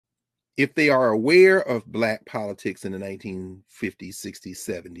if they are aware of black politics in the 1950s, 60s,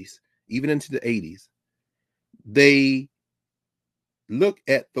 70s, even into the 80s, they look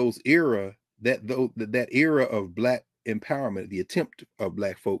at those era that era of black empowerment, the attempt of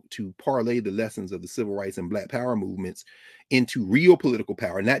black folk to parlay the lessons of the civil rights and black power movements into real political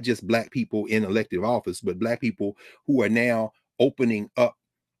power, not just black people in elective office, but black people who are now opening up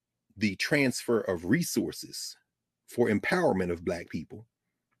the transfer of resources for empowerment of black people.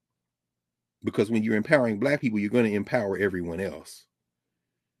 Because when you're empowering black people, you're going to empower everyone else.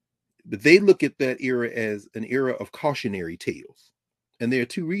 But they look at that era as an era of cautionary tales. And there are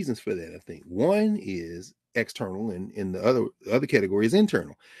two reasons for that, I think. One is external, and in the other category is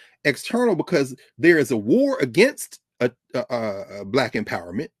internal. External because there is a war against a black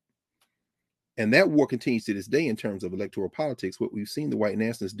empowerment, and that war continues to this day in terms of electoral politics. What we've seen the white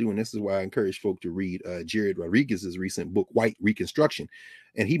nationalists do, and this is why I encourage folk to read Jared Rodriguez's recent book, White Reconstruction.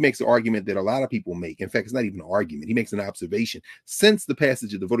 And he makes an argument that a lot of people make. In fact, it's not even an argument. He makes an observation. Since the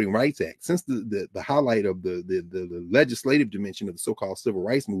passage of the Voting Rights Act, since the highlight of the legislative dimension of the so-called civil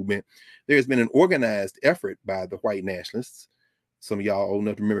rights movement, there's been an organized effort by the white nationalists, some of y'all old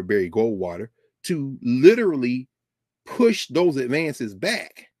enough to remember Barry Goldwater, to literally push those advances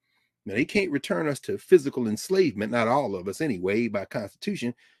back. Now, they can't return us to physical enslavement, not all of us anyway, by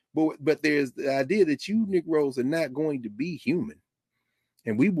Constitution, but there's the idea that you Negroes are not going to be human.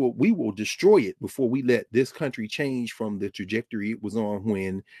 And we will destroy it before we let this country change from the trajectory it was on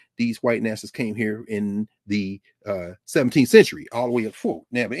when these white nationalists came here in the 17th century, all the way up forward.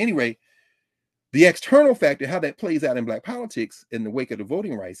 Now, but anyway, the external factor, how that plays out in black politics in the wake of the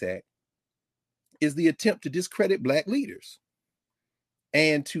Voting Rights Act, is the attempt to discredit black leaders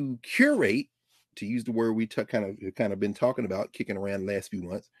and to curate, to use the word we kind of been talking about, kicking around the last few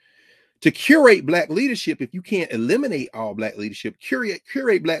months, to curate black leadership. If you can't eliminate all black leadership,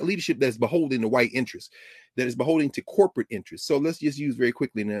 curate black leadership that's beholden to white interests, that is beholden to corporate interests. So let's just use very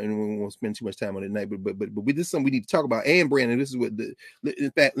quickly, and we won't spend too much time on it tonight, but this is something we need to talk about. And Brandon, this is what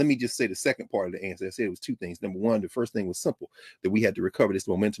in fact, let me just say the second part of the answer. I said it was two things. Number one, the first thing was simple, that we had to recover this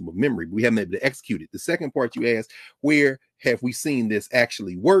momentum of memory. We haven't been able to execute it. The second part you asked, where have we seen this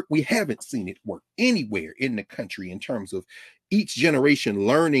actually work? We haven't seen it work anywhere in the country in terms of each generation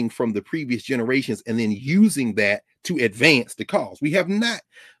learning from the previous generations and then using that to advance the cause. We have not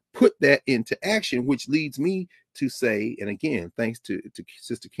put that into action, which leads me to say, and again, thanks to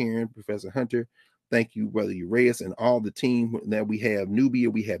Sister Karen, Professor Hunter, thank you, Brother Urias, and all the team that we have,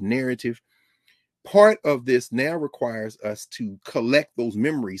 Knubia, we have Knarrative. Part of this now requires us to collect those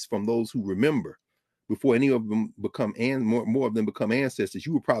memories from those who remember before any of them become, and more of them become ancestors.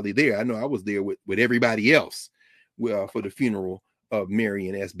 You were probably there. I know I was there with everybody else for the funeral of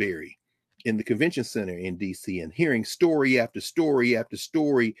Marion S. Berry in the convention center in DC, and hearing story after story after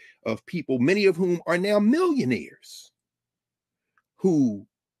story of people, many of whom are now millionaires, who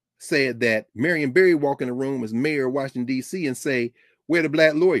said that Marion Berry walk in the room as mayor of Washington, D.C. and say, "Where are the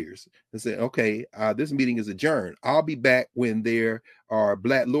black lawyers?" And say, "Okay, this meeting is adjourned. I'll be back when there are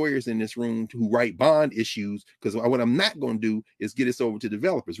black lawyers in this room who write bond issues, because what I'm not going to do is get us over to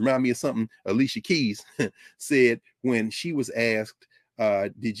developers." Remind me of something Alicia Keys said when she was asked,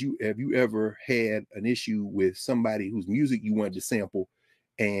 have you ever had an issue with somebody whose music you wanted to sample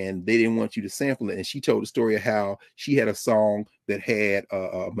and they didn't want you to sample it? And she told the story of how she had a song that had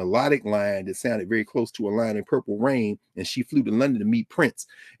a melodic line that sounded very close to a line in Purple Rain, and she flew to London to meet Prince,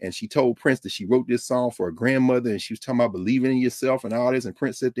 and she told Prince that she wrote this song for her grandmother, and she was talking about believing in yourself and all this, and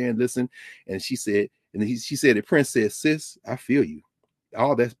Prince sat there and listened, and she said that Prince said, "Sis, I feel you.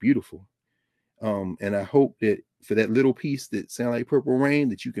 Oh, that's beautiful. And I hope that for that little piece that sound like Purple Rain,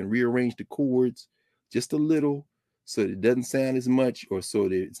 that you can rearrange the chords just a little so that it doesn't sound as much, or so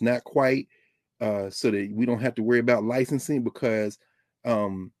that it's not quite, so that we don't have to worry about licensing, because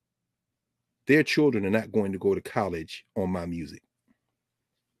their children are not going to go to college on my music."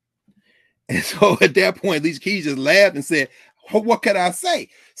 And so at that point, these kids just laughed and said, "What could I say?"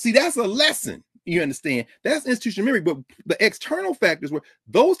 See, that's a lesson. You understand? That's institutional memory. But the external factors were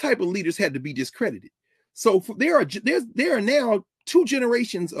those type of leaders had to be discredited. So there are now two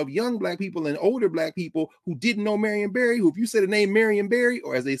generations of young black people and older black people who didn't know Marion Barry, who, if you say the name Marion Barry,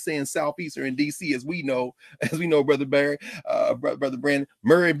 or as they say in Southeast or in DC, as we know, Brother Barry, Brother Brandon,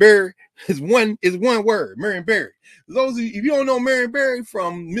 Marion Barry is one word, Marion Barry. Those of you, if you don't know Marion Barry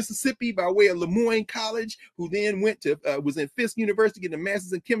from Mississippi by way of Lemoyne College, who then went to was in Fisk University getting a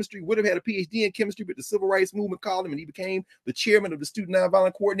master's in chemistry, would have had a PhD in chemistry, but the civil rights movement called him, and he became the chairman of the Student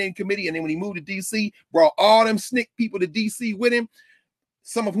Nonviolent Coordinating Committee. And then when he moved to DC, brought all them SNCC people to DC with him,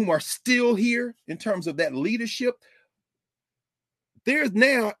 some of whom are still here in terms of that leadership. There's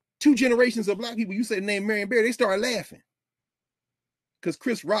now 2 generations of black people, you say the name Marion Barry, they started laughing. Because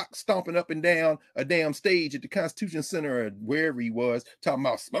Chris Rock stomping up and down a damn stage at the Constitution Center or wherever he was, talking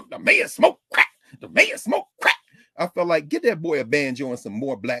about smoke, the mayor smoke crack, the mayor smoke crack. I felt like, get that boy a banjo and some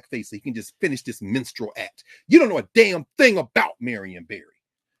more blackface so he can just finish this minstrel act. You don't know a damn thing about Marion Barry.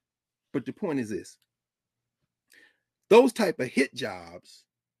 But the point is this. Those type of hit jobs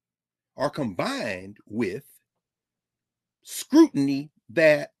are combined with scrutiny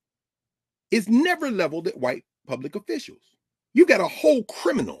that is never leveled at white public officials. You got a whole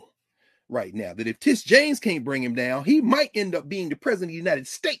criminal right now that if Tish James can't bring him down, he might end up being the president of the United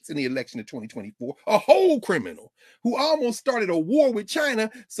States in the election of 2024, a whole criminal who almost started a war with China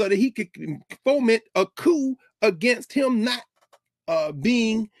so that he could foment a coup against him not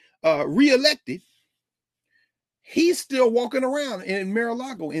being reelected. He's still walking around in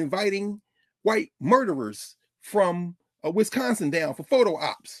Mar-a-Lago inviting white murderers from Wisconsin down for photo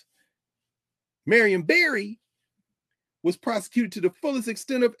ops. Marion Barry was prosecuted to the fullest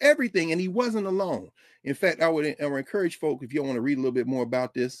extent of everything, and he wasn't alone. In fact, I would encourage folk, if you want to read a little bit more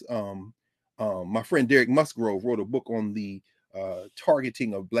about this, my friend Derek Musgrove wrote a book on the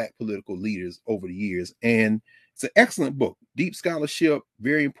targeting of black political leaders over the years, and it's an excellent book, deep scholarship,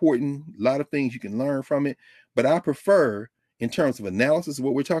 very important, a lot of things you can learn from it. But I prefer, in terms of analysis of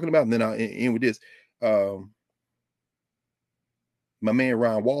what we're talking about, and then I'll end with this, my man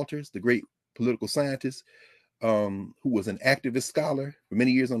Ron Walters, the great political scientist, who was an activist scholar for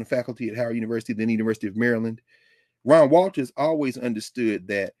many years on the faculty at Howard University, then the University of Maryland. Ron Walters always understood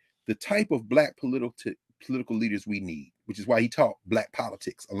that the type of black political leaders we need, which is why he taught black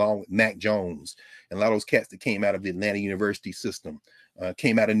politics along with Mac Jones and a lot of those cats that came out of the Atlanta University system,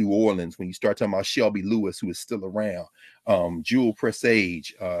 came out of New Orleans. When you start talking about Shelby Lewis, who is still around, Jewel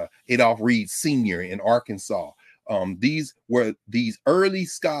Presage, Adolph Reed Sr. in Arkansas. These were these early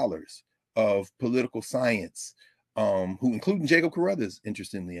scholars of political science, who including Jacob Carruthers,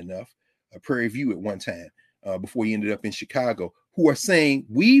 interestingly enough, Prairie View at one time, before he ended up in Chicago, who are saying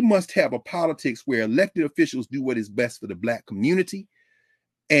we must have a politics where elected officials do what is best for the black community.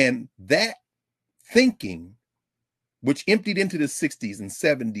 And that thinking, which emptied into the 60s and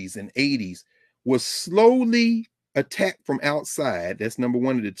 70s and 80s, was slowly attacked from outside. That's number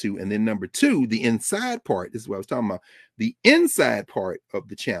one of the two. And then number two, the inside part, this is what I was talking about. The inside part of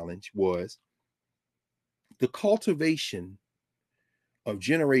the challenge was the cultivation of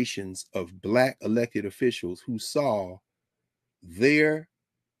generations of black elected officials who saw their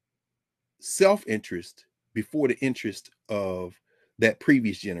self-interest before the interest of that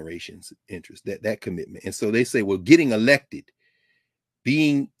previous generation's interest, that commitment. And so they say, well, getting elected,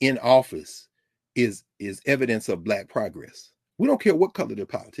 being in office is evidence of black progress. We don't care what color the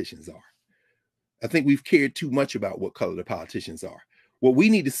politicians are. I think we've cared too much about what color the politicians are. What we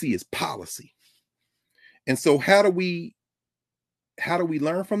need to see is policy. And so how do we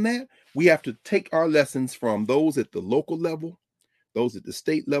learn from that? We have to take our lessons from those at the local level, those at the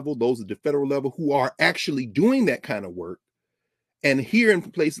state level, those at the federal level who are actually doing that kind of work. And here in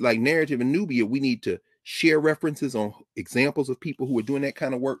places like Knarrative and Knubia, we need to share references on examples of people who are doing that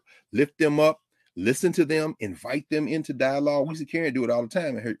kind of work, lift them up, listen to them, invite them into dialogue. We used to Karen do it all the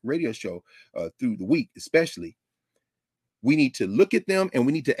time at her radio show through the week, especially. We need to look at them and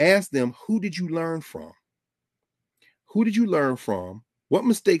we need to ask them, who did you learn from? Who did you learn from? What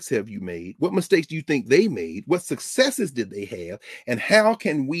mistakes have you made? What mistakes do you think they made? What successes did they have? And how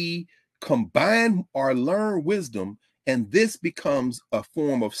can we combine our learned wisdom? And this becomes a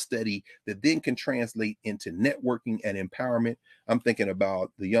form of study that then can translate into networking and empowerment. I'm thinking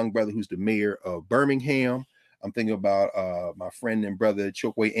about the young brother who's the mayor of Birmingham. I'm thinking about my friend and brother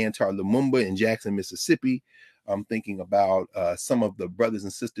Chokwe Antar Lumumba in Jackson, Mississippi. I'm thinking about some of the brothers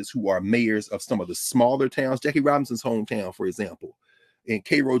and sisters who are mayors of some of the smaller towns. Jackie Robinson's hometown, for example, in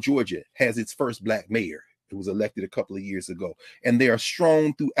Cairo, Georgia, has its first black mayor. It was elected a couple of years ago. And they are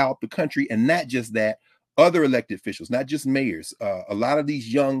strewn throughout the country. And not just that, other elected officials, not just mayors, a lot of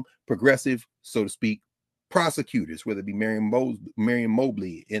these young progressive, so to speak, prosecutors, whether it be Marion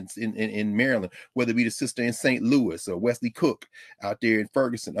Mobley in Maryland, whether it be the sister in St. Louis or Wesley Cook out there in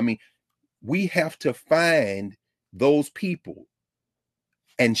Ferguson. I mean, we have to find those people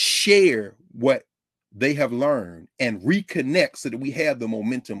and share what they have learned and reconnect so that we have the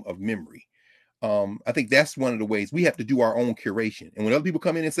momentum of memory. I think that's one of the ways we have to do our own curation. And when other people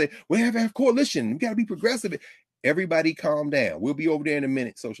come in and say, we have to have coalition, we got to be progressive, everybody calm down. We'll be over there in a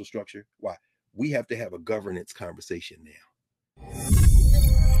minute, social structure. Why? We have to have a governance conversation now.